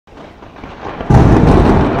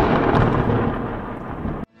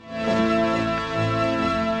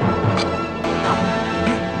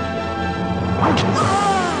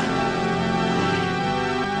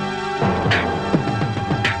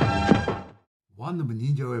one of the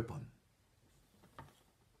ninja weapon.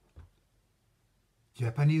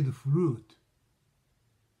 Japanese flute,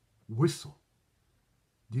 whistle.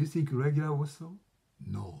 Do you think regular whistle?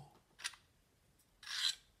 No.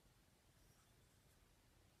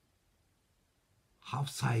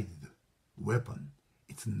 Half-sided weapon.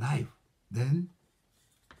 It's a knife. Then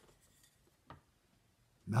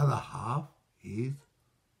another half is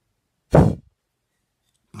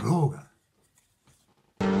blowgun.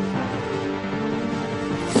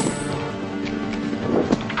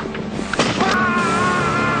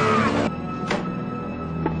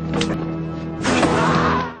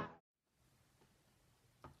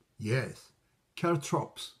 Yes,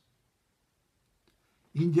 caltrops.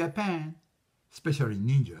 In Japan, especially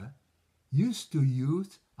ninja, used to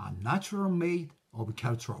use a natural made of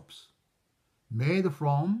caltrops, made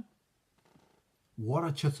from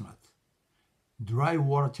water chestnut, dry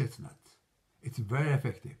water chestnut. It's very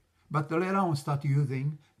effective. But later on start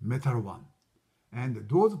using metal one. And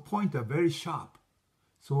those points are very sharp.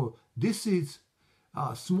 So this is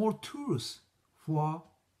small tools for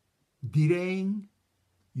delaying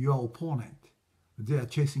your opponent. They are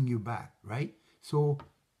chasing you back, right? So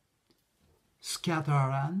scatter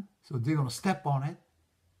around, so they're gonna step on it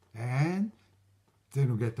and they're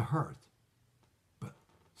gonna get hurt. But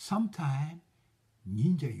sometimes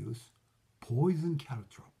ninja use poison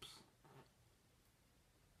caltrops.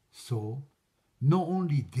 So not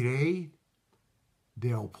only delay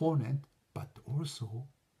their opponent, but also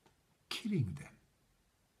killing them.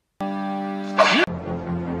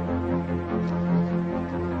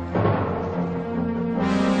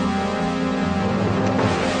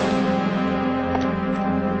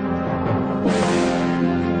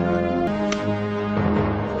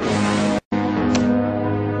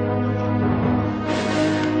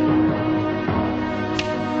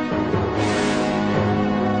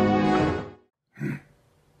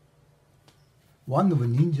 One of the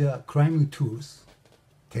ninja climbing tools,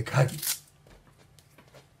 tekagi.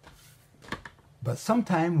 But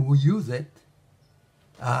sometimes we use it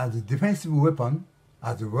as a defensive weapon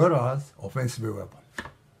as well as offensive weapon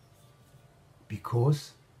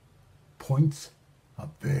because points are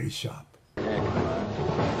very sharp.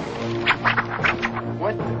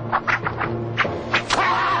 What?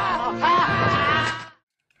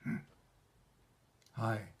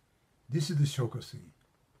 Hi, this is the Kosugi.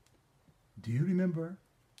 Do you remember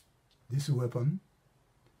this weapon,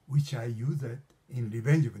 which I used in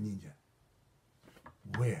Revenge of Ninja?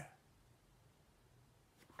 Where?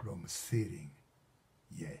 From ceiling.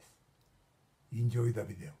 Yes. Enjoy the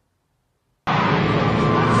video.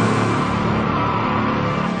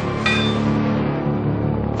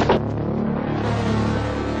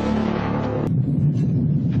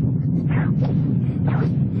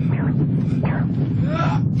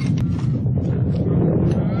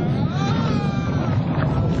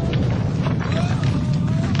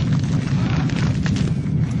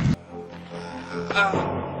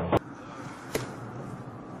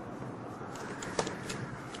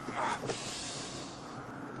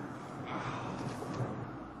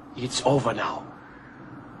 It's over now.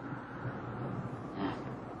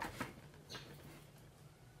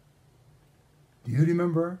 Do you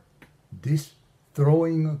remember this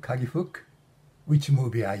throwing kagi hook? Which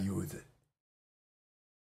movie I used it?